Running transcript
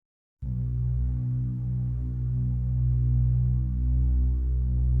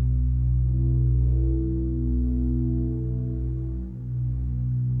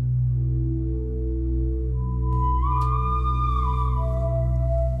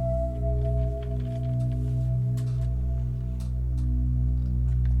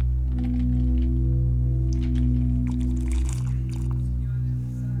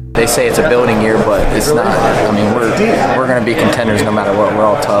they say it's a building year, but it's not. I mean, we're going to be contenders no matter what. We're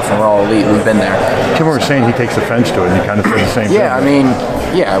all tough and we're all elite. We've been there. Kimmer was saying he takes offense to it, and you kind of said the same thing. I mean,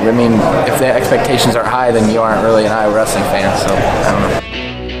 if the expectations are high, then you aren't really an Iowa wrestling fan. So I don't know.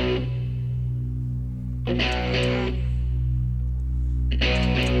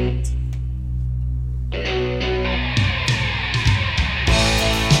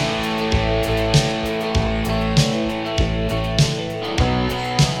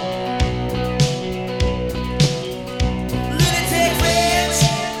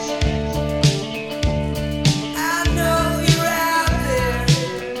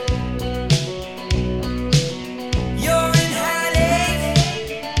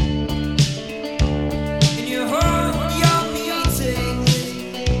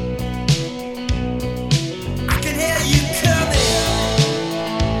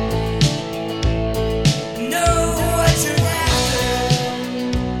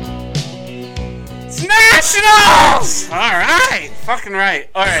 Fucking right.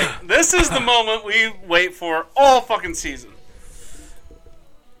 All right. This is the moment we wait for all fucking season.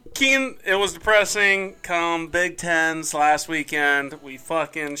 Keen, it was depressing. Come Big Tens last weekend, we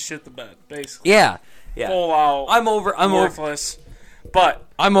fucking shit the bed, basically. Yeah. Full out. I'm worthless. But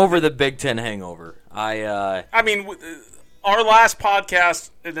I'm over the Big Ten hangover. I mean, our last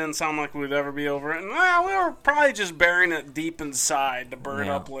podcast, it didn't sound like we'd ever be over it. And we were probably just burying it deep inside to burn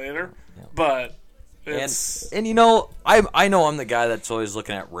up later. Yeah. But. And you know, I know I'm the guy that's always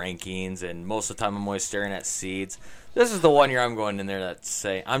looking at rankings, and most of the time I'm always staring at seeds. This is the one year I'm going in there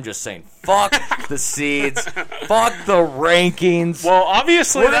I'm just saying, fuck the seeds, fuck the rankings. Well,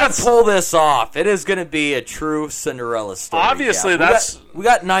 obviously we're gonna pull this off. It is gonna be a true Cinderella story. Obviously, we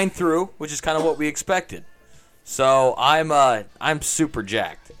got 9 through, which is kind of what we expected. So I'm super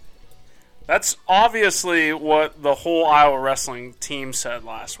jacked. That's obviously what the whole Iowa wrestling team said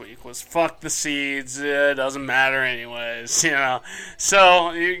last week was fuck the seeds, it doesn't matter anyways, you know.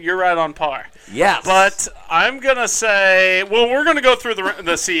 So you're right on par. Yes. But I'm going to say, well, we're going to go through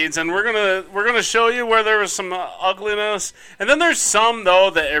the seeds, and we're going to show you where there was some ugliness. And then there's some,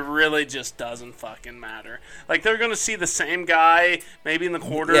 though, that it really just doesn't fucking matter. Like, they're going to see the same guy maybe in the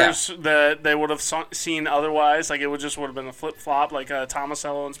quarters that they would have seen otherwise. Like, it would have been a flip-flop, like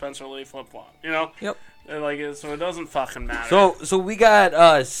Tomasello and Spencer Lee flip-flop, you know? Yep. So it doesn't fucking matter. So we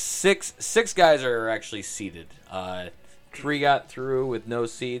got six guys are actually seeded. 3 got through with no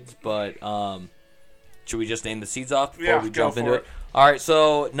seeds, but should we just name the seeds off before we jump into it? All right,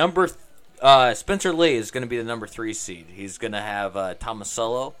 so Spencer Lee is going to be the number 3 seed. He's going to have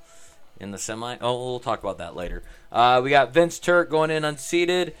Tomasello in the semi. Oh, we'll talk about that later. We got Vince Turk going in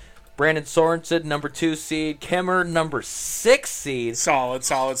unseeded. Brandon Sorensen, number 2 seed. Kimmer, number 6 seed.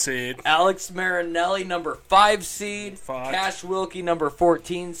 Solid seed. Alex Marinelli, number 5 seed. Fuck. Cash Wilkie, number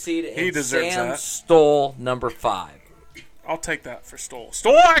 14 seed. He deserves Sam that. Stoll, number 5. I'll take that for Stoll.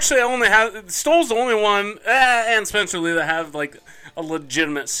 Stoll actually Stoll's the only one, and Spencer Lee, that have like a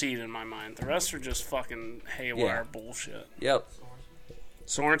legitimate seed in my mind. The rest are just fucking haywire bullshit. Yep.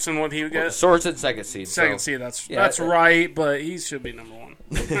 Sorensen, what he get? Sorensen, second seed. Second seed, that's right, but he should be number 1.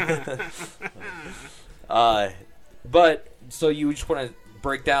 But so you just want to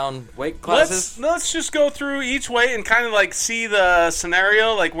break down weight classes? Let's just go through each weight and kind of like see the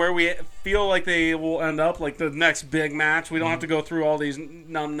scenario, like where we feel like they will end up, like the next big match. We don't have to go through all these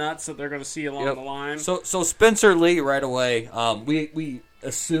numb nuts that they're going to see along the line. So Spencer Lee right away. We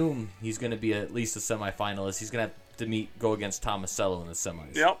assume he's going to be at least a semifinalist. He's going to have to go against Tomasello in the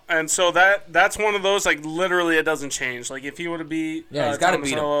semis. Yep, and so that's one of those, like, literally it doesn't change. Like, if he would have beat he's got to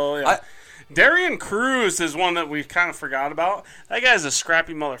beat him. Yeah. Darian Cruz is one that we kind of forgot about. That guy's a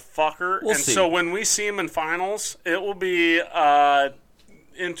scrappy motherfucker. We'll see. So when we see him in finals, it will be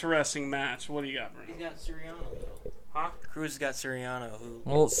interesting match. What do you got, Bruno? He's got Siriano. Huh? Cruz got Siriano.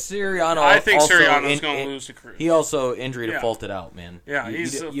 Well, Siriano. I think Siriano's going to lose to Cruz. He also injury defaulted out, man. Yeah,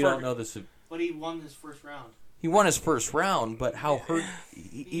 you don't know this. But he won his first round. He won his first round, but how hurt?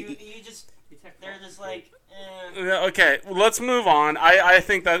 They're just like. Okay, well, let's move on. I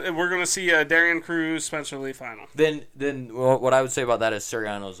think that we're going to see a Darian Cruz Spencer Lee final. Then what I would say about that is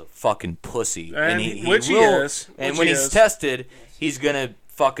Siriano's a fucking pussy, and he is. And when he's tested, he's gonna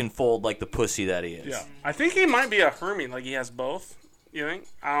fucking fold like the pussy that he is. Yeah, I think he might be a Hermie, like he has both. You think?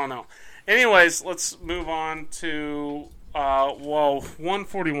 I don't know. Anyways, let's move on to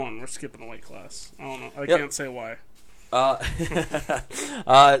 141. We're skipping a weight class. I don't know. I can't say why.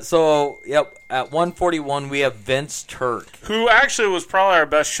 So, yep, at 141 we have Vince Turk. Who actually was probably our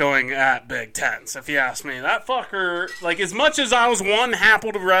best showing at Big Tens, if you ask me. That fucker, like, as much as I was one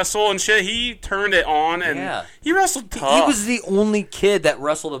happy to wrestle and shit, he turned it on and he wrestled tough. He was the only kid that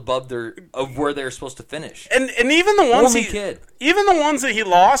wrestled above where they were supposed to finish. And even the ones Even the ones that he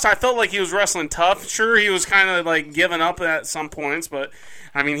lost, I felt like he was wrestling tough. Sure, he was kind of like giving up at some points, but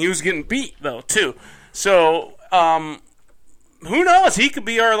I mean, he was getting beat though too. So, who knows? He could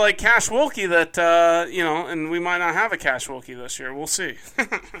be our like Cash Wilkie that and we might not have a Cash Wilkie this year. We'll see.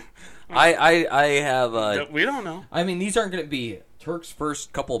 I have. We don't know. I mean, these aren't going to be Turk's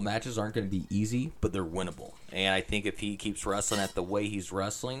first couple of matches aren't going to be easy, but they're winnable. And I think if he keeps wrestling at the way he's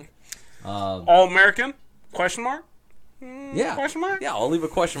wrestling, All American? Question mark? Yeah. Question mark? Yeah, I'll leave a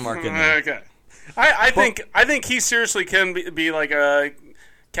question mark in there. Okay. I think he seriously can be like a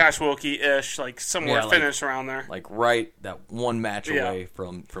Cash Wilkie-ish, like somewhere finish around there. Like right that one match away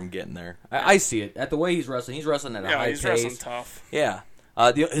from getting there. I see it. At the way he's wrestling at a high pace. He's wrestling tough. Yeah.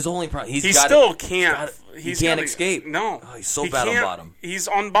 His only problem, he can't escape. No, he's so bad on bottom. He's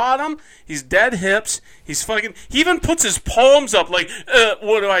on bottom. He's dead hips. He's fucking. He even puts his palms up. Like,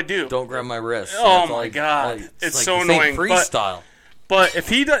 what do I do? Don't grab my wrist. Oh my god, it's like so annoying. Freestyle. But if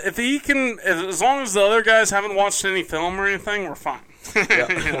he can, as long as the other guys haven't watched any film or anything, we're fine.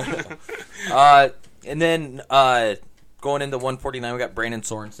 And then going into 149, we got Brandon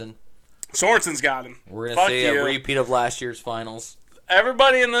Sorensen. Sorensen's got him. We're gonna see a repeat of last year's finals.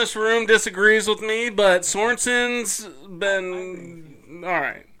 Everybody in this room disagrees with me, but Sorensen's been all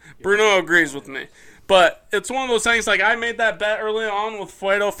right. Bruno agrees with me. But it's one of those things, like, I made that bet early on with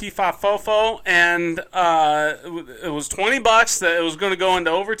Fuedo FIFA Fofo, and it was $20 that it was going to go into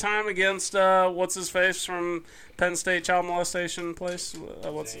overtime against, what's-his-face from Penn State child molestation place?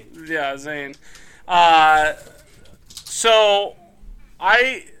 Zane. And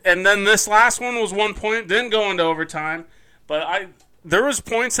then this last one was 1 point, didn't go into overtime, but there was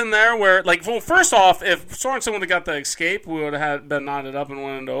points in there where, like, well, first off, if Sorensen would have got the escape, we would have been knotted up and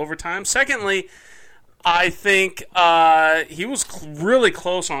went into overtime. Secondly, I think he was really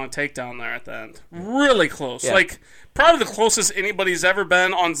close on a takedown there at the end. Really close. Yeah. Like, probably the closest anybody's ever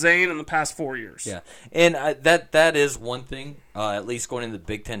been on Zane in the past 4 years. Yeah, and that is one thing, at least going into the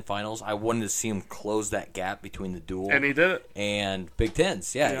Big Ten Finals, I wanted to see him close that gap between the duel. And he did it. And Big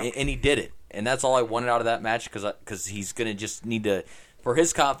Tens, and he did it. And that's all I wanted out of that match because he's going to just need to, for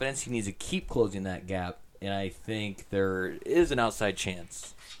his confidence, he needs to keep closing that gap. And I think there is an outside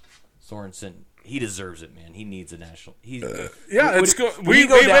chance Sorensen, he deserves it, man. He needs a national. It's good. We've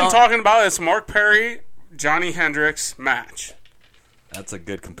been talking about this Mark Perry, Johnny Hendricks match. That's a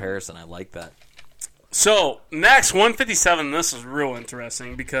good comparison. I like that. So, next, 157. This is real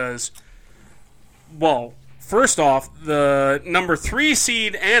interesting because, well, first off, the number 3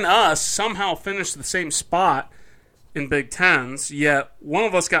 seed and us somehow finished the same spot in Big Tens, yet one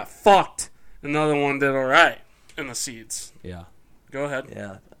of us got fucked, another one did all right in the seeds. Yeah. Go ahead.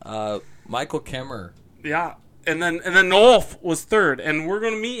 Yeah. Michael Kemmer. Yeah. And then Nolf was third, and we're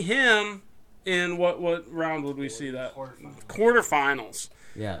going to meet him in what round would we see that? Quarterfinals.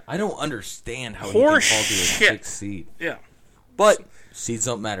 Yeah. I don't understand how he can fall to a 6th seed. Yeah. But seeds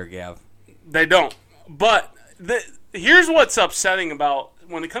don't matter, Gav. They don't. But here's what's upsetting about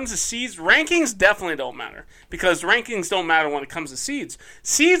when it comes to seeds. Rankings definitely don't matter because rankings don't matter when it comes to seeds.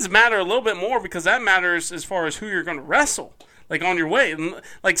 Seeds matter a little bit more because that matters as far as who you're going to wrestle, like on your way. And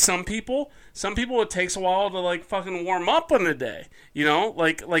like some people it takes a while to like fucking warm up in a day. You know,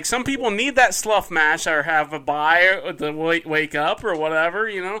 like some people need that slough match or have a bye or to wake up or whatever.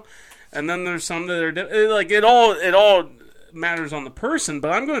 You know, and then there's some that are like it all matters on the person.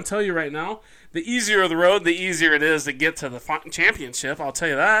 But I'm going to tell you right now. The easier the road, the easier it is to get to the championship. I'll tell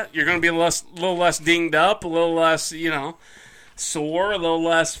you that. You're going to be a little less dinged up, a little less, sore, a little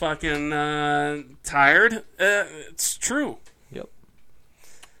less fucking tired. It's true. Yep.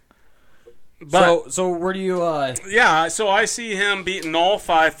 But, so where do you... Yeah, so I see him beating Nolf.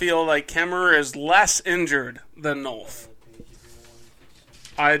 I feel like Kemmer is less injured than Nolf.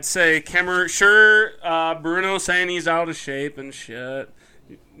 I'd say Kemmer... Sure, Bruno saying he's out of shape and shit.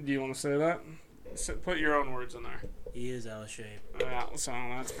 Do you want to say that? Put your own words in there. He is out of shape. Yeah, so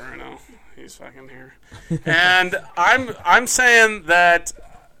that's Bruno. He's fucking here. And I'm saying that,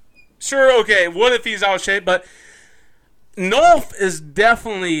 sure, okay, what if he's out of shape? But Nolf is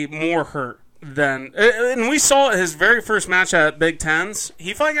definitely more hurt than... And we saw his very first match at Big Tens.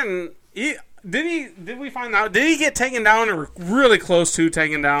 Did we find out? Did he get taken down or really close to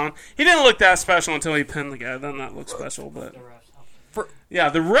taken down? He didn't look that special until he pinned the guy. Then that looked special, but...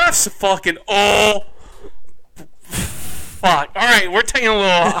 the refs fucking fuck. All right, we're taking a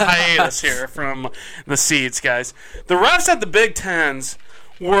little hiatus here from the seeds, guys. The refs at the Big Tens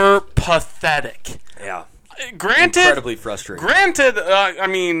were pathetic. Yeah. Granted, Incredibly frustrating. Granted, I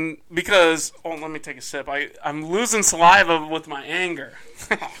mean, because let me take a sip. I'm losing saliva with my anger.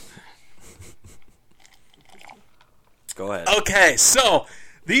 Go ahead. Okay, so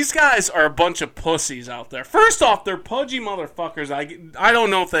these guys are a bunch of pussies out there. First off, they're pudgy motherfuckers. I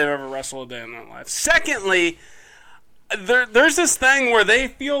don't know if they've ever wrestled a day in their life. Secondly, there's this thing where they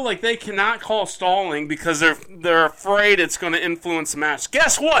feel like they cannot call stalling because they're afraid it's going to influence the match.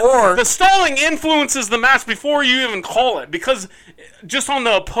 Guess what? Or the stalling influences the match before you even call it, because just on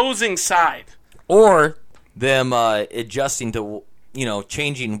the opposing side. Or them adjusting to,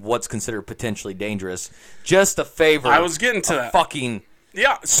 changing what's considered potentially dangerous just to favor. I was getting to that. Fucking.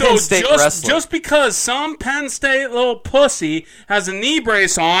 Yeah, so Penn State wrestler. just because some Penn State little pussy has a knee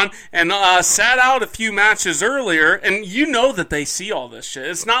brace on and sat out a few matches earlier, and you know that they see all this shit.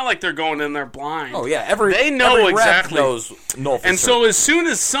 It's not like they're going in there blind. Oh yeah, they know every ref exactly. knows Nolf And is so hurt. as soon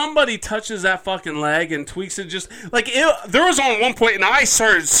as somebody touches that fucking leg and tweaks it, there was on one point, and I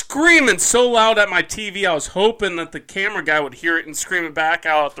started screaming so loud at my TV, I was hoping that the camera guy would hear it and scream it back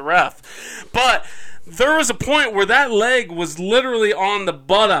out at the ref. But there was a point where that leg was literally on the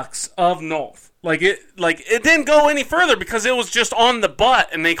buttocks of Nolf. It didn't go any further because it was just on the butt,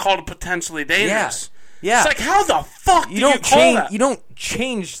 and they called it potentially dangerous. Yeah. It's like, how the fuck do you call that? You don't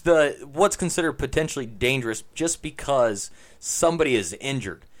change what's considered potentially dangerous just because somebody is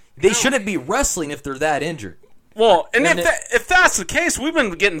injured. They shouldn't be wrestling if they're that injured. Well, and if that's the case, we've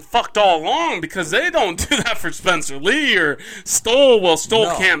been getting fucked all along because they don't do that for Spencer Lee or Stoll. Well, Stoll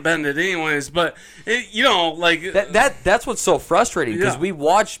can't bend it anyways, but that's what's so frustrating because we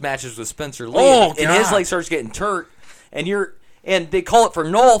watched matches with Spencer Lee and his leg starts getting hurt, and they call it for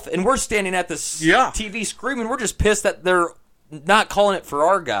Nolf, and we're standing at this TV screaming. We're just pissed that they're not calling it for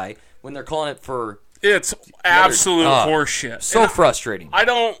our guy when they're calling it for. It's absolute horseshit. So frustrating. I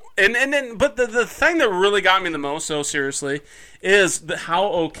don't, but the thing that really got me the most, so seriously, is how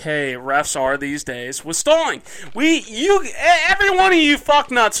okay refs are these days with stalling. Every one of you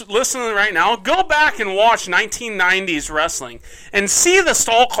fucknuts listening right now, go back and watch 1990s wrestling and see the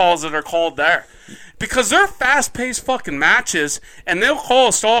stall calls that are called there, because they're fast-paced fucking matches, and they'll call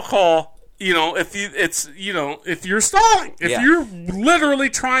a stall call. If you're stalling, if you're literally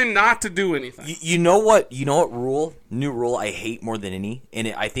trying not to do anything. You know what new rule I hate more than any, and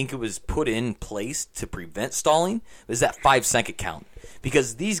I think it was put in place to prevent stalling, is that 5-second count.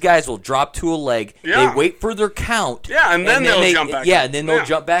 Because these guys will drop to a leg, they wait for their count, and then they'll jump back. Yeah, and then they'll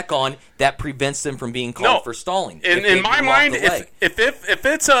jump back on. That prevents them from being called for stalling. In my mind, if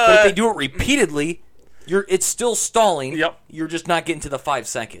it's but if they do it repeatedly, it's still stalling. Yep. You're just not getting to the 5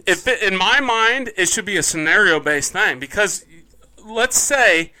 seconds. In my mind, it should be a scenario-based thing, because let's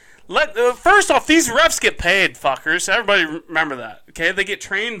say, first off, these refs get paid, fuckers. Everybody remember that, okay? They get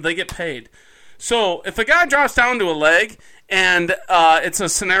trained, they get paid. So if a guy drops down to a leg and it's a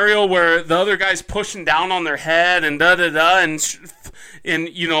scenario where the other guy's pushing down on their head and da-da-da, and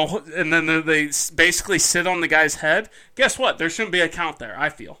then they basically sit on the guy's head, guess what? There shouldn't be a count there, I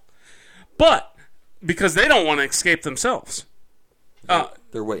feel. But because they don't want to escape themselves.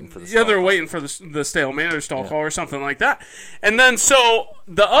 They're waiting for the stall. They're waiting for the stalemate or stall call or something like that. And then so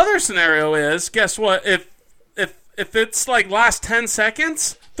the other scenario is, guess what? If it's like last 10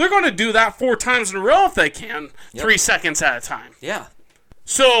 seconds, they're going to do that 4 times in a row if they can, 3 seconds at a time. Yeah.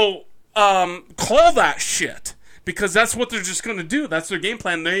 So call that shit, because that's what they're just going to do. That's their game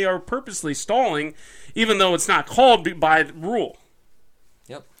plan. They are purposely stalling, even though it's not called by rule.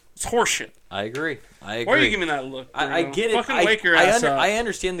 Yep. It's horseshit. I agree. Why are you giving me that look? I get it. Fucking wake your ass up. I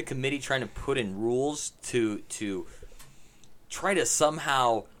understand the committee trying to put in rules to try to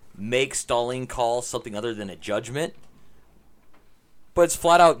somehow make stalling calls something other than a judgment, but it's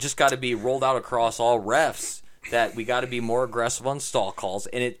flat out just got to be rolled out across all refs that we got to be more aggressive on stall calls,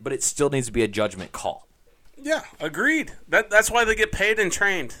 but it still needs to be a judgment call. Yeah, agreed. That's why they get paid and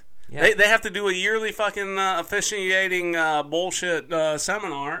trained. Yeah. They have to do a yearly fucking officiating bullshit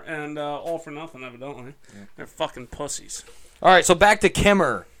seminar, and all for nothing, evidently. Yeah. They're fucking pussies. All right, so back to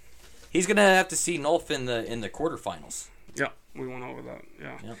Kimmer. He's gonna have to see Nolf in the quarterfinals. Yeah, we went over that.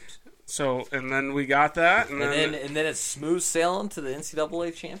 Yeah. Yep. So, and then we got that, and then it's smooth sailing to the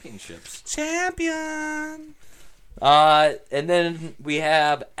NCAA championships. Champion. And then we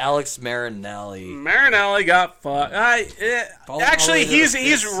have Alex Marinelli. Marinelli got fucked. Actually,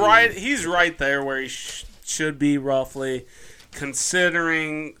 he's right. He's right there where he should be, roughly,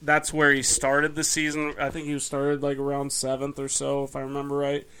 considering that's where he started the season. I think he started like around 7th or so, if I remember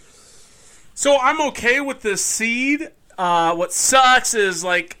right. So I'm okay with this seed. What sucks is,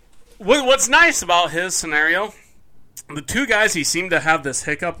 like, what's nice about his scenario, the two guys he seemed to have this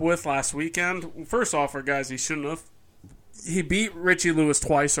hiccup with last weekend, first off, are guys he shouldn't have. He beat Richie Lewis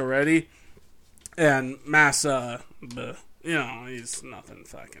twice already, and Massa, he's nothing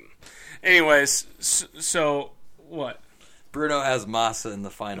fucking. Anyways, so what? Bruno has Massa in the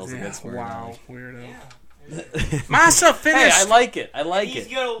finals against Marinelli. Wow, weirdo. Massa finished. Hey, I like it. He's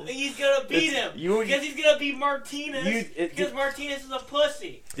gonna beat him because he's gonna beat Martinez. Because Martinez is a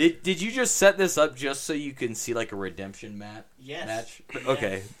pussy. Did you just set this up just so you can see like a redemption match? Yes.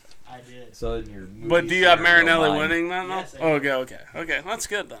 Okay. I did. So in your movie But do you have Marinelli mind. winning that now? Yes, I do. Okay. That's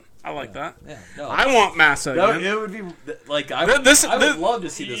good then. I like that. Yeah, no. I want Massa again. It would be like I Th- would this- love to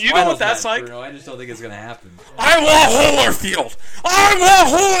see this. you know finals what that's match, like? Bruno. I just don't think it's gonna happen. I want Holyfield. I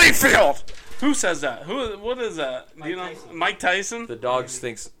want Holyfield. Who says that? What is that? Mike Tyson. Mike Tyson? The dogs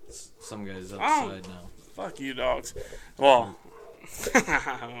thinks some guys outside now. Fuck you, dogs. Well,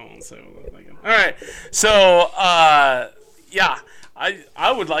 I won't say what I'm thinking. All right, so yeah,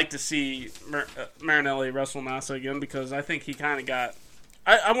 I would like to see Marinelli wrestle Massa again because I think he kind of got.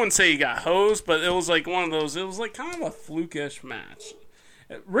 I wouldn't say he got hosed, but it was like one of those. It was like kind of a flukish match.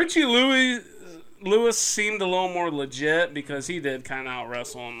 Richie Lewis seemed a little more legit because he did kind of out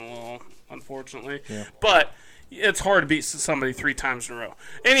wrestle him a little, unfortunately. Yeah. But it's hard to beat somebody 3 times in a row.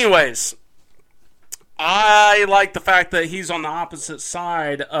 Anyways, I like the fact that he's on the opposite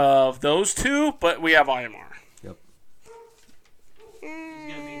side of those two, but we have IMR. Yep.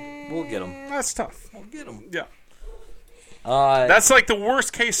 We'll get him. That's tough. We'll get him. Yeah. That's That's like the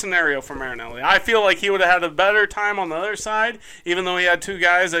worst case scenario for Marinelli. I feel like he would have had a better time on the other side, even though he had 2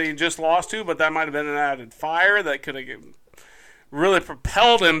 guys that he just lost to, but that might have been an added fire that could have really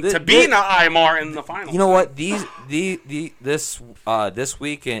propelled him to being an IMR in the finals. you know what? This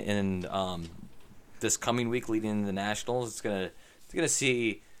week and this coming week leading into the Nationals, it's gonna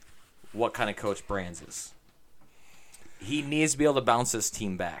see what kind of coach Brands is. He needs to be able to bounce his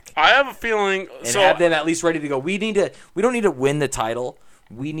team back I have a feeling. and So have them at least ready to go. We don't need to win the title.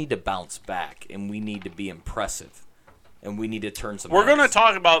 We need to bounce back, and we need to be impressive, and we need to turn some. we're going to heads.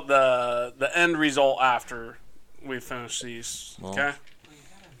 talk about the end result after we finish these. Well. Okay.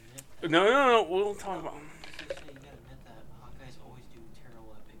 No. We'll talk about. You gotta admit that Hawkeyes always do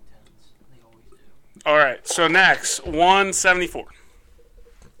terrible at Big Tens. They always do. All right. So next, 174.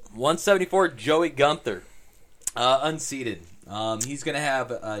 174. Joey Gunther, unseeded. He's going to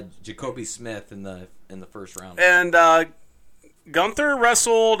have Jacoby Smith in the first round. And Gunther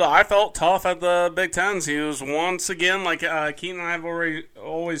wrestled, I felt, tough at the Big Tens. He was once again, like Keaton and I have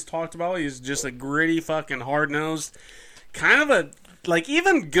always talked about, he's just a gritty, fucking hard-nosed, kind of a, like,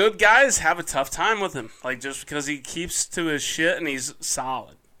 even good guys have a tough time with him. Like, just because he keeps to his shit and he's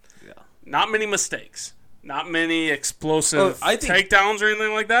solid. Yeah. Not many mistakes. Not many explosive I think- takedowns or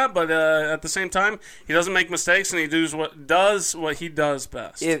anything like that, but at the same time, he doesn't make mistakes and he does what he does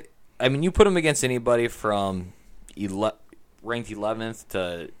best. You put him against anybody from ranked 11th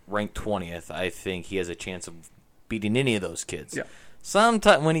to ranked 20th, I think he has a chance of beating any of those kids. Yeah.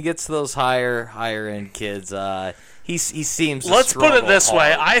 Sometimes when he gets to those higher end kids, he seems to Let's put it struggle this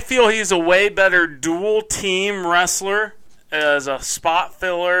way. hard. I feel he's a way better dual team wrestler as a spot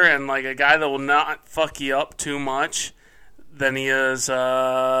filler and like a guy that will not fuck you up too much than he is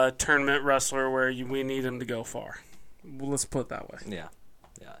a tournament wrestler where we need him to go far. Well, let's put it that way. Yeah.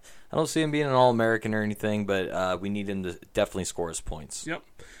 I don't see him being an All-American or anything, but we need him to definitely score his points. Yep.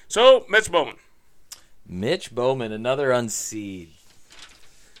 So, Mitch Bowman. Mitch Bowman, another unseed.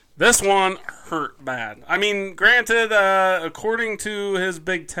 This one hurt bad. I mean, granted, according to his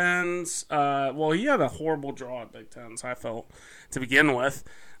Big Tens, he had a horrible draw at Big Tens, I felt, to begin with.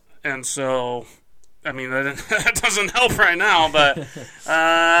 And so, I mean, that doesn't help right now, but,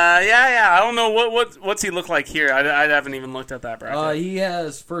 I don't know what's he look like here. I haven't even looked at that bracket. He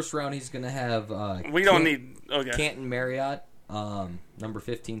has first round. He's going to have. We don't need. Okay. Canton Marriott, number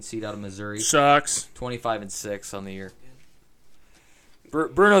 15 seed out of Missouri, Sucks. 25-6 on the year.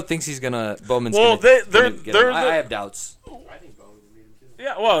 Bruno thinks he's gonna. Bowman's Well, gonna. they're I have doubts.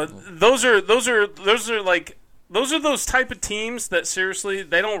 Yeah, well, those are those type of teams that seriously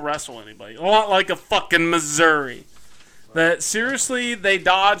they don't wrestle anybody. A lot like a fucking Missouri. That seriously they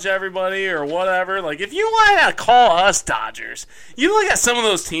dodge everybody or whatever. Like if you want to call us Dodgers, you look at some of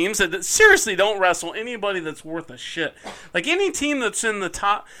those teams that seriously don't wrestle anybody that's worth a shit. Like any team that's in the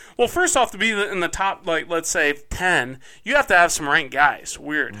top. Well, first off, to be in the top, like let's say 10, you have to have some ranked guys.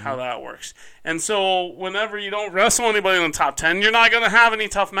 Weird how that works. And so whenever you don't wrestle anybody in the top 10, you're not going to have any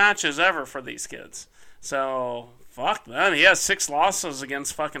tough matches ever for these kids. So fuck them. He has 6 losses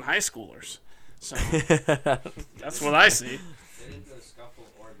against fucking high schoolers. So that's what I see. They didn't go to Scuffle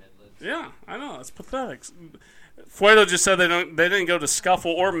or Midlands. Yeah, I know. That's pathetic. Fuedo just said they didn't go to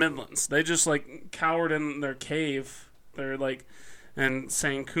Scuffle or Midlands. They just like cowered in their cave. They're like and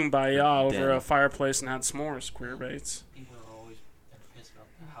sang Kumbaya over a fireplace and had s'mores. Queer baits. People are always pissed about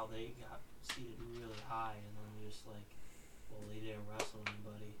how they got seated really high, and then they're just like, well, they didn't wrestle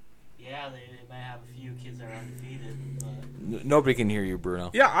anybody. Yeah, they might have a few kids that are undefeated, but Nobody can hear you,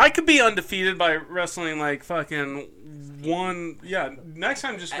 Bruno. Yeah, I could be undefeated by wrestling like fucking one. Yeah, next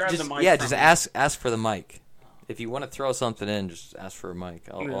time just grab the mic. Yeah, from just me. ask for the mic. If you want to throw something in, just ask for a mic.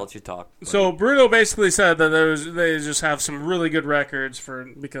 I'll let you talk. So Bruno basically said that they just have some really good records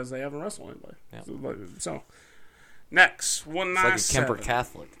because they haven't wrestled anybody. Yeah. So next, It's like a Kemper 197.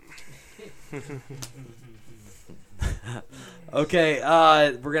 Catholic. Okay,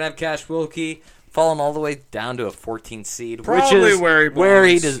 we're gonna have Cash Wilkie falling all the way down to a 14 seed, Probably which is where he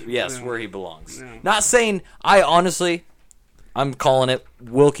belongs. where he belongs. Yeah. Not saying I'm calling it.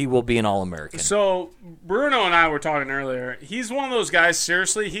 Wilkie will be an All-American. So Bruno and I were talking earlier. He's one of those guys.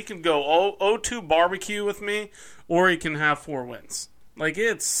 Seriously, he can go 0-2 barbecue with me, or he can have 4 wins. Like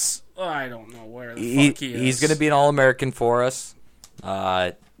I don't know where the fuck he is. He's going to be an All-American for us.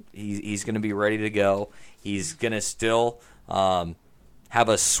 He's going to be ready to go. He's going to still have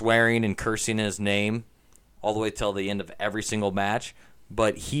us swearing and cursing his name all the way till the end of every single match.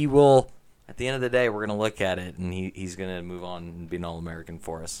 But he will. At the end of the day, we're going to look at it, and he's going to move on and be an All-American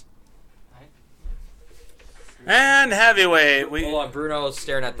for us. And heavyweight. Hold on, Bruno's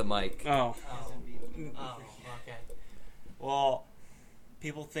staring at the mic. Oh, okay. Well,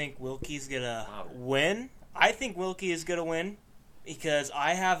 people think Wilkie's gonna win. I think Wilkie is gonna win because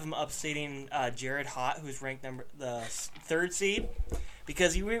I have him upsetting Jared Hott, who's ranked the 3rd seed.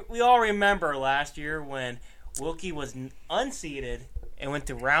 Because we all remember last year when Wilkie was unseeded and went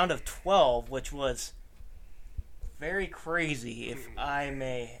to round of 12, which was very crazy, if I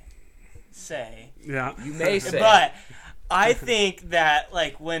may say. yeah. You may say. But I think that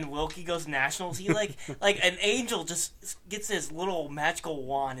like when Wilkie goes nationals, he like an angel just gets his little magical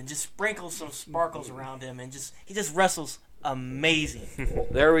wand and just sprinkles some sparkles around him, and he just wrestles amazing.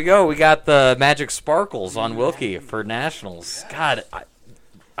 There we go. We got the magic sparkles on Wilkie for nationals. God,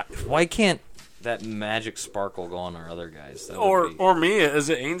 why can't that magic sparkle go on our other guys? Or me. Is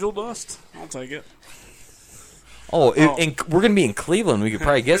it angel dust? I'll take it. We're gonna be in Cleveland. We could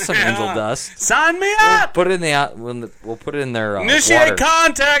probably get some angel dust. Sign me up. Put it in we'll put it in their Initiate water.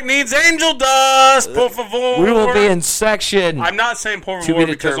 contact needs angel dust. Por favor. We will be in section. I'm not saying por To favor be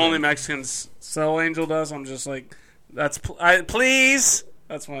because determined. only Mexicans sell angel dust. I'm just like, please.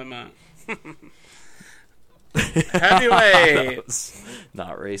 That's what I meant. Heavyweight.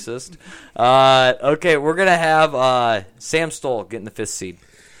 Not racist. Okay, we're gonna have Sam Stoll getting the 5th seed.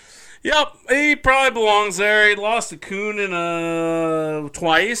 Yep, he probably belongs there. He lost to Kunin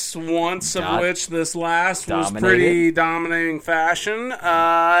twice, once of which this last was pretty dominating fashion.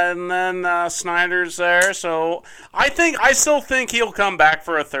 And then Snyder's there, so I still think he'll come back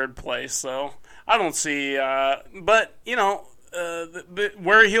for a 3rd place. So I don't see, but you know,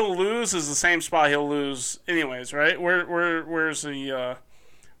 where he'll lose is the same spot he'll lose anyways, right? Where's his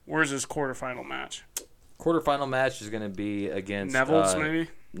quarterfinal match? Quarterfinal match is going to be against Neville's, maybe.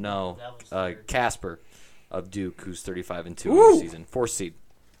 No, Casper of Duke, who's 35-2 in Ooh. the season, 4th seed.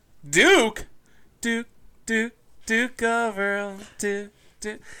 Duke over Duke.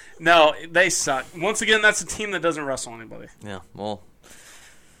 No, they suck. Once again, that's a team that doesn't wrestle anybody. Yeah, well,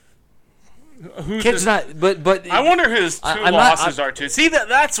 Who's kid's not, but I wonder who his 2 I'm losses are too. See,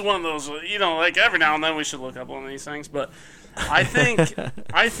 that's one of those. You know, like every now and then we should look up one of these things. But I think,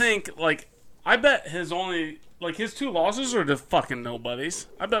 like I bet his 2 losses are to fucking nobodies.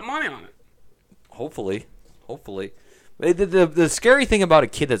 I bet money on it. Hopefully. The scary thing about a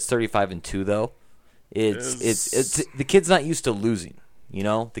kid that's 35-2 though, it's the kid's not used to losing. You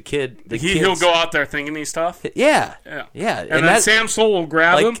know, he'll go out there thinking he's tough. Yeah. And then Sam Stoll will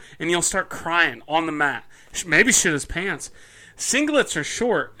grab him, and he'll start crying on the mat. Maybe shit his pants. Singlets are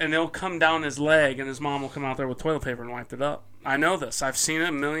short, and they'll come down his leg, and his mom will come out there with toilet paper and wipe it up. I know this. I've seen it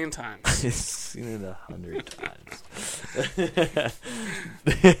a million times. I've seen it 100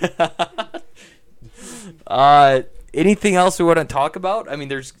 times. Anything else we want to talk about? I mean,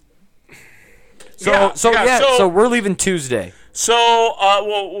 there's. So we're leaving Tuesday. So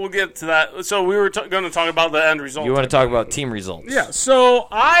we'll get to that. So we were going to talk about the end result. You want to talk about team results? Yeah. So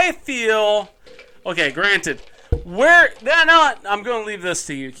I feel okay. Granted, I'm going to leave this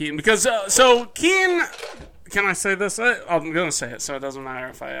to you, Keaton, because Keaton. Can I say this? I'm going to say it, so it doesn't matter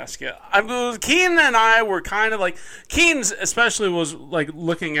if I ask you. Keaton and I were kind of like Keaton, especially was like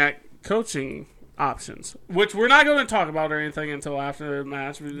looking at coaching options, which we're not going to talk about or anything until after the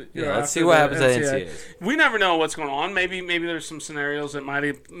match. Let's see what happens at NCAA. We never know what's going on. Maybe there's some scenarios that might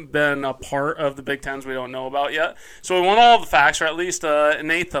have been a part of the Big Tens we don't know about yet. So we want all the facts, or at least an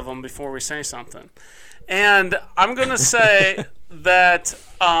eighth of them, before we say something. And I'm going to say that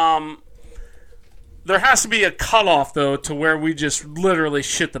there has to be a cutoff, though, to where we just literally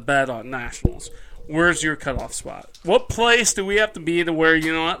shit the bed on nationals. Where's your cutoff spot? What place do we have to be to where,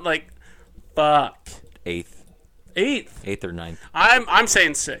 you know what, like, fuck. Eighth or ninth. I'm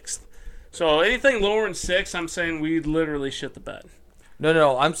saying sixth. So anything lower than sixth, I'm saying we literally shit the bed.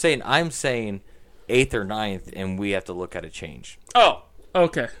 No. I'm saying eighth or ninth, and we have to look at a change. Oh,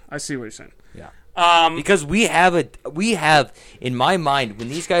 okay. I see what you're saying. Yeah. Because we have in my mind, when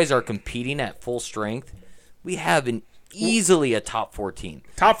these guys are competing at full strength, we have easily a top 14.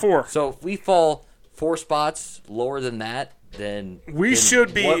 Top 4. So if we fall 4 spots lower than that, then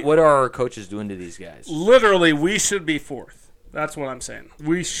should be. What are our coaches doing to these guys? Literally, we should be 4th. That's what I'm saying.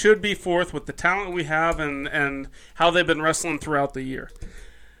 We should be 4th with the talent we have and how they've been wrestling throughout the year.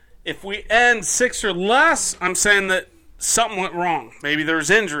 If we end 6th or less, I'm saying that something went wrong. Maybe there's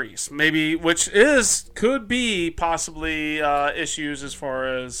injuries. Maybe, could be possibly issues as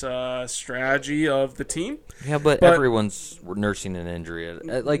far as strategy of the team. Yeah, but everyone's nursing an injury.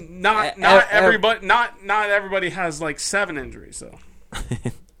 Like not everybody has like 7 injuries though.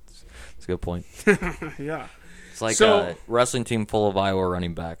 That's a good point. Yeah, it's like a wrestling team full of Iowa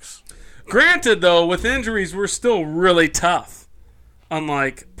running backs. Granted, though, with injuries, we're still really tough.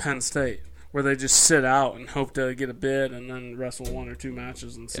 Unlike Penn State, where they just sit out and hope to get a bid and then wrestle 1 or 2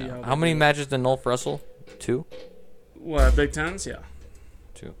 matches and see how. How many matches did Nolf wrestle? 2. What, Big Tens? Yeah,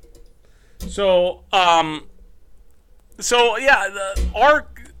 2. So, I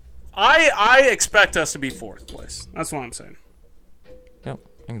expect us to be 4th place. That's what I'm saying. Yep,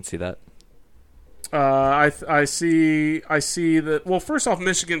 I can see that. I see that. Well, first off,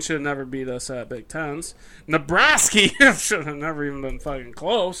 Michigan should have never beat us at Big Tens. Nebraska should have never even been fucking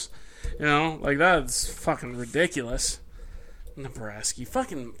close. You know, like that's fucking ridiculous. Nebraska,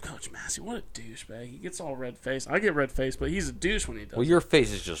 fucking Coach Massey, what a douchebag. He gets all red face. I get red face, but he's a douche when he does. Well, your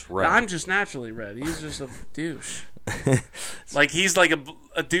face is just red. I'm just naturally red. He's just a douche. Like he's like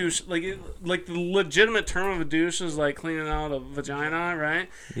a douche. Like the legitimate term of a douche is like cleaning out a vagina, right?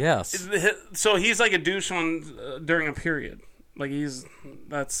 Yes. So he's like a douche during a period. Like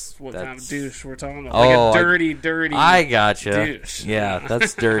that's what kind of douche we're talking about. Like a dirty. I gotcha. Douche. Yeah,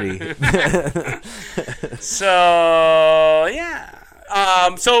 that's dirty. So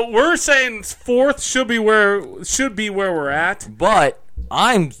yeah. So we're saying 4th should be where we're at. But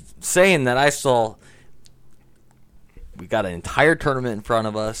I'm saying that we got an entire tournament in front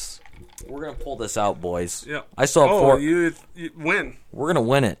of us. We're gonna pull this out, boys. Yeah. I saw 4. You win. We're gonna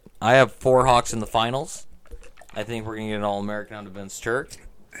win it. I have 4 Hawks in the finals. I think we're going to get an All-American out of Vince Turk.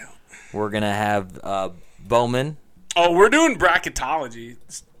 We're going to have Bowman. Oh, we're doing bracketology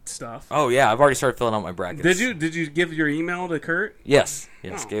stuff. Oh, yeah. I've already started filling out my brackets. Did you give your email to Kurt? Yes.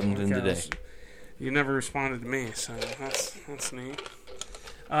 Gave him to him today. You never responded to me, so that's neat.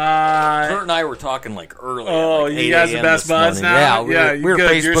 Kurt and I were talking like early. Oh, like you guys are best buds now? Yeah, we're good.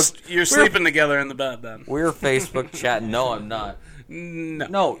 Facebook. You're sleeping together in the bed then. We're Facebook chatting. No, I'm not.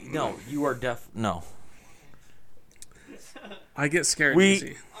 No, you are no. I get scared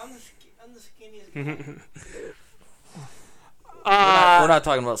easy. I'm the skinniest guy. We're not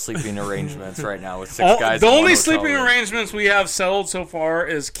talking about sleeping arrangements right now with 6 guys. The only sleeping arrangements we have settled so far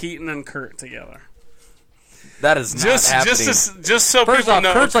is Keaton and Kurt together. That is not happening. Just so First people off,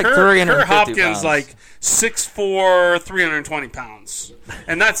 know, Kurt's like 350 Kurt Hopkins pounds. like 6'4", 320 pounds,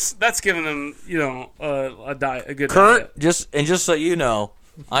 and that's giving him a good Kurt, diet. just so you know,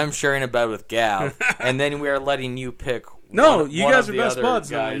 I'm sharing a bed with Gav, and then we are letting you pick. No, you guys are the best other buds.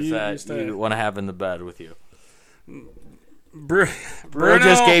 Guys that you want to have in the bed with you. Bruno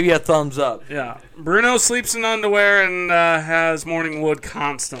just gave you a thumbs up. Yeah, Bruno sleeps in underwear and has morning wood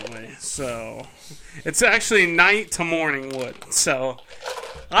constantly. So it's actually night to morning wood. So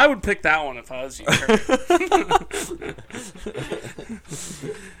I would pick that one if I was you.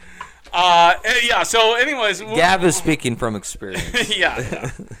 Yeah. So, anyways, Gav is speaking from experience.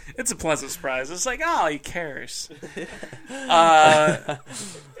 yeah. It's a pleasant surprise. It's like, oh, he cares.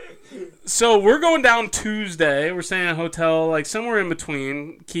 So we're going down Tuesday. We're staying at a hotel, like somewhere in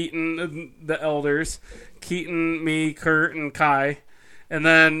between Keaton, the elders, Keaton, me, Kurt, and Kai, and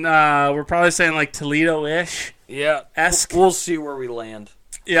then we're probably saying like Toledo-ish. Yeah. We'll see where we land.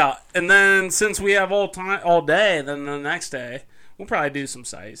 Yeah, and then since we have all day, then the next day we'll probably do some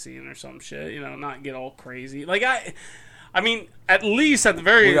sightseeing or some shit. Not get all crazy. Like I mean, at least at the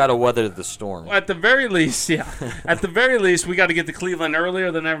very we got to weather the storm. At the very least, yeah. At the very least, we got to get to Cleveland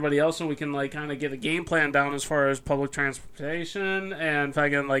earlier than everybody else, so we can like kind of get a game plan down as far as public transportation and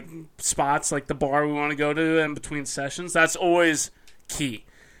fucking like spots like the bar we want to go to in between sessions. That's always key.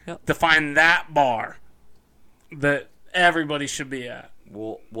 Yep. To find that bar that everybody should be at.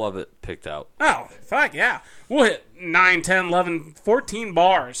 We'll have it picked out. Oh, fuck yeah. We'll hit 9, 10, 11, 14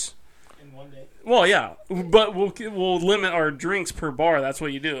 bars. In one day. Well, yeah, but we'll limit our drinks per bar. That's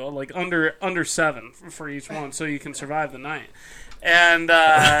what you do, like under 7 for each one, so you can survive the night. And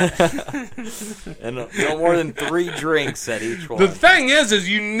and no more than 3 drinks at each one. The thing is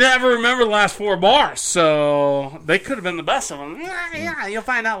you never remember the last 4 bars, so they could have been the best of them. Yeah, you'll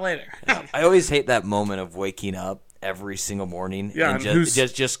find out later. I always hate that moment of waking up every single morning and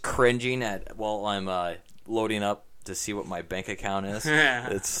just cringing at while I'm loading up to see what my bank account is. Yeah.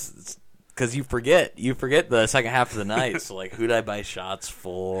 It's because you forget the second half of the night. So like, who did I buy shots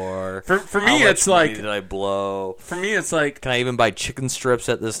for? For me, it's like, did I blow? For me, it's like, can I even buy chicken strips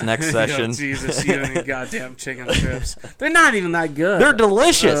at this next session? Oh, Jesus, you don't need goddamn chicken strips. They're not even that good. They're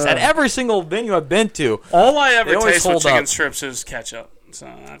delicious at every single venue I've been to. All I ever taste with chicken strips is ketchup. So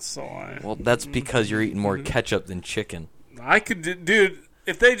that's all Well, that's because you're eating more ketchup than chicken. I could, dude.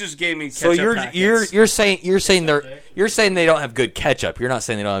 If they just gave me ketchup you're saying they don't have good ketchup. You're not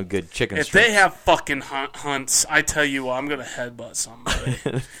saying they don't have good chicken strips. If they have fucking hunts, I tell you what, I'm gonna headbutt somebody.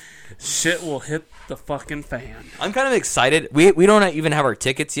 Shit will hit the fucking fan. I'm kind of excited. We don't even have our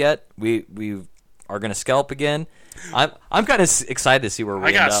tickets yet. We are gonna scalp again. I'm kind of excited to see where we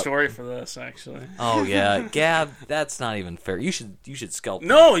end up. I got a story for this, actually. Oh yeah, Gab, that's not even fair. You should scalp.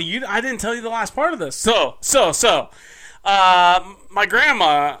 No, I didn't tell you the last part of this. So. My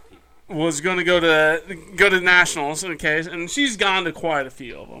grandma was going to go to nationals, okay, and she's gone to quite a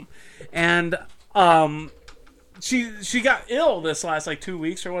few of them, and she got ill this last like 2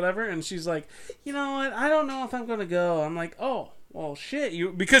 weeks or whatever, and she's like, you know what, I don't know if I'm going to go. I'm like, oh. Well,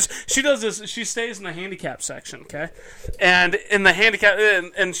 shit, because she does this, she stays in the handicap section, okay? And in the handicap,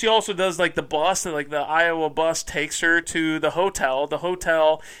 and she also does, like, the bus, like, the Iowa bus takes her to the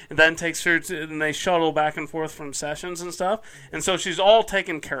hotel, and then takes her to, and they shuttle back and forth from sessions and stuff, and so she's all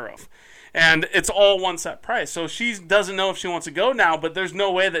taken care of. And it's all one set price. So she doesn't know if she wants to go now, but there's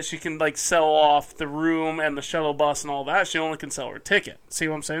no way that she can, like, sell off the room and the shuttle bus and all that. She only can sell her ticket. See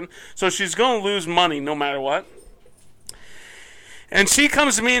what I'm saying? So she's going to lose money no matter what. And she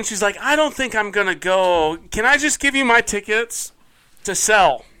comes to me and she's like, I don't think I'm going to go. Can I just give you my tickets to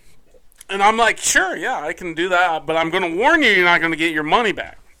sell? And I'm like, sure, yeah, I can do that. But I'm going to warn you, you're not going to get your money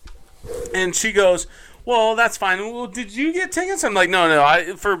back. And she goes, well, that's fine. Well, did you get tickets? I'm like,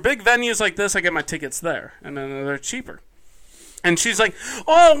 no. For big venues like this, I get my tickets there. And then they're cheaper. And she's like,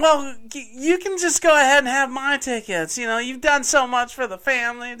 oh, well, you can just go ahead and have my tickets. You know, you've done so much for the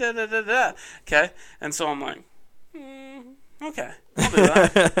family. Da-da-da-da. Okay? And so I'm like, okay, I'll do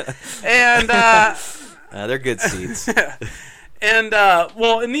that. And they're good seats. And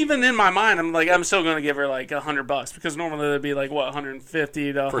and even in my mind, I'm still going to give her like $100 because normally they'd be like what,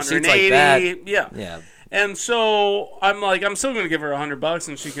 150 to 180. For seats like that, yeah. And so I'm still going to give her $100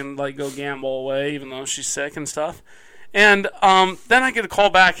 and she can like go gamble away even though she's sick and stuff. And then I get a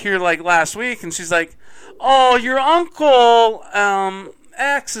call back here like last week and she's like, oh, your uncle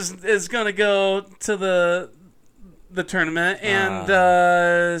X is going to go to the tournament, and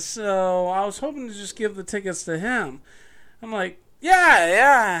so I was hoping to just give the tickets to him. I'm like,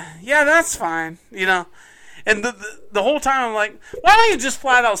 yeah, that's fine, you know. And the whole time I'm like, why don't you just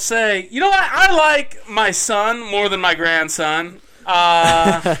flat out say, you know what, I like my son more than my grandson.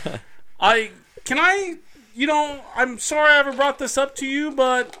 I'm sorry I ever brought this up to you,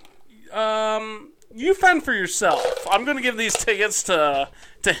 but you fend for yourself. I'm going to give these tickets to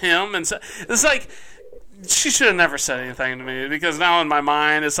him, and so it's like. She should have never said anything to me because now in my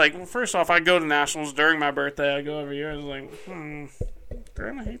mind it's like, well, first off, I go to nationals during my birthday. I go every year. It's like,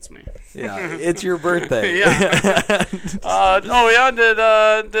 Grandma hates me. Yeah, it's your birthday. Yeah.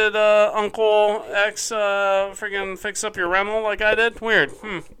 Did Uncle X freaking fix up your rental like I did? Weird.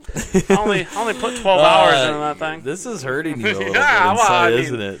 I only put 12 hours into that thing. This is hurting you a little bit inside,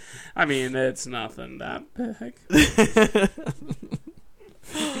 isn't it? I mean, it's nothing that big.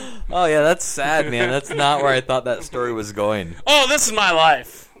 Oh, yeah, that's sad, man. That's not where I thought that story was going. Oh, this is my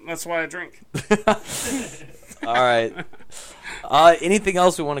life. That's why I drink. All right. Anything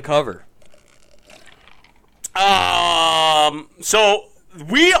else we want to cover? So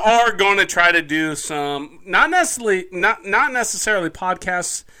we are going to try to do some, not necessarily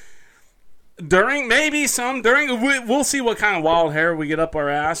podcasts during, maybe some during. We'll see what kind of wild hair we get up our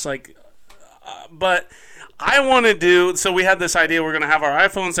ass, but I want to do. So we had this idea. We're going to have our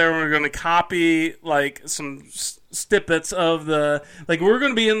iPhones there. And we're going to copy like some snippets of the We're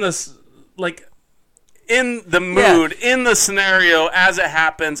going to be in this in the mood, in the scenario as it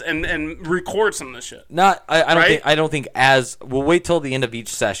happens, and record some of this shit. I don't think as we'll wait till the end of each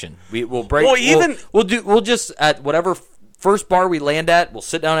session. We'll break. Well, we'll just at whatever first bar we land at, we'll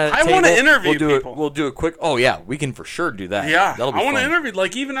sit down at a table. I want to interview people. We'll do a quick. Oh yeah, we can for sure do that. Yeah, that'll be I want to fun. interview.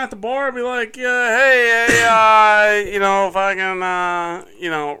 Like even at the bar, I'd be like, hey, if I can, I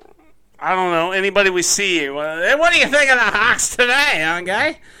don't know, anybody we see. Hey, what do you think of the Hawks today,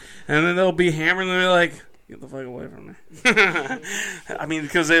 okay? And then they'll be hammered and they'll be like, get the fuck away from me. I mean,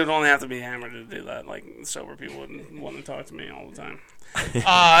 because they would only have to be hammered to do that. Like, sober people wouldn't want to talk to me all the time.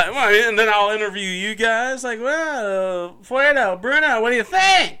 And then I'll interview you guys. Like, well, Fuedo, Bruno, what do you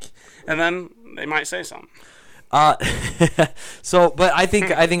think? And then they might say something. But I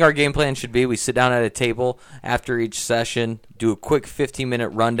think our game plan should be we sit down at a table after each session, do a quick 15-minute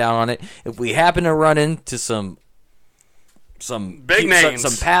rundown on it. If we happen to run into some big names,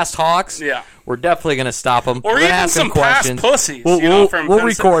 some past Hawks, we're definitely going to stop them. Or even some past pussies. We'll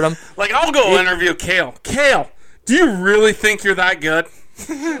record them. Like, I'll go interview Kale. Kale, do you really think you're that good?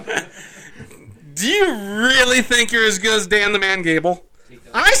 Do you really think you're as good as Dan the Man Gable?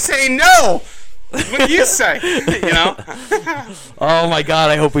 I say no. What do you say? Oh my God!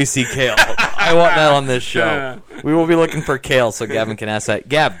 I hope we see Kale. I want that on this show. We will be looking for Kale, so Gavin can ask that.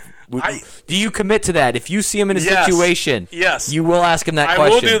 Gab, do you commit to that? If you see him in a situation, you will ask him that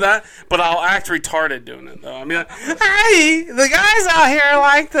question. I will do that, but I'll act retarded doing it, though. I mean, hey, the guys out here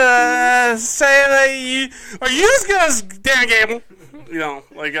like to say that are you as good as Dan Gable?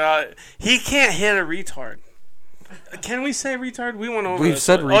 He can't hit a retard. Can we say retard? We went over. We've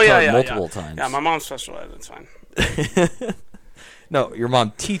said retard multiple times. Yeah, my mom's special ed. That's fine. No, your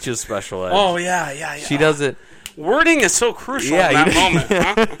mom teaches special ed. Oh yeah. She does it. Wording is so crucial in that moment.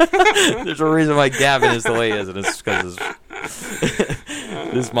 Huh? There's a reason why Gavin is the way he is, and it's because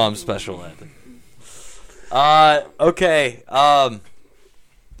his mom's special ed. Okay. I'm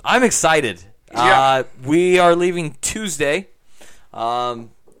excited. We are leaving Tuesday,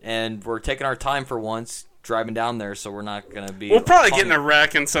 and we're taking our time for once. Driving down there, so we're not going to be... We'll probably get in a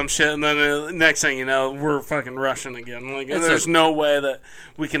wreck and some shit, and then next thing you know, we're fucking rushing again. Like, there's no way that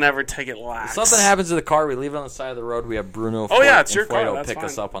we can ever take it lax. Something happens to the car, we leave it on the side of the road, we have Bruno it's your car. That's pick fine.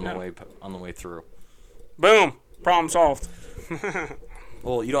 us up on the way through. Boom. Problem solved.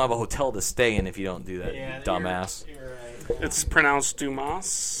 Well, you don't have a hotel to stay in if you don't do that, dumbass. You're right. It's pronounced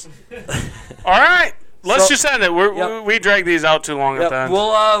Dumas. All right. Let's just end it. We drag these out too long at that.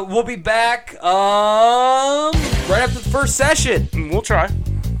 We'll be back right after the first session. We'll try.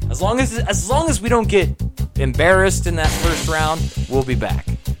 As long as we don't get embarrassed in that first round, we'll be back.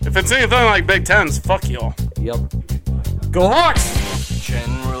 If it's anything like Big Tens, fuck y'all. Yep. Go Hawks!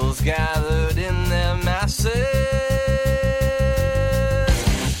 Generals gathered in their masses,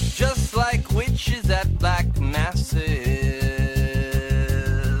 just like witches at black masses.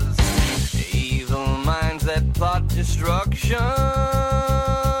 Plot destruction,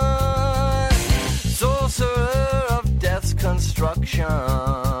 sorcerer of death's construction.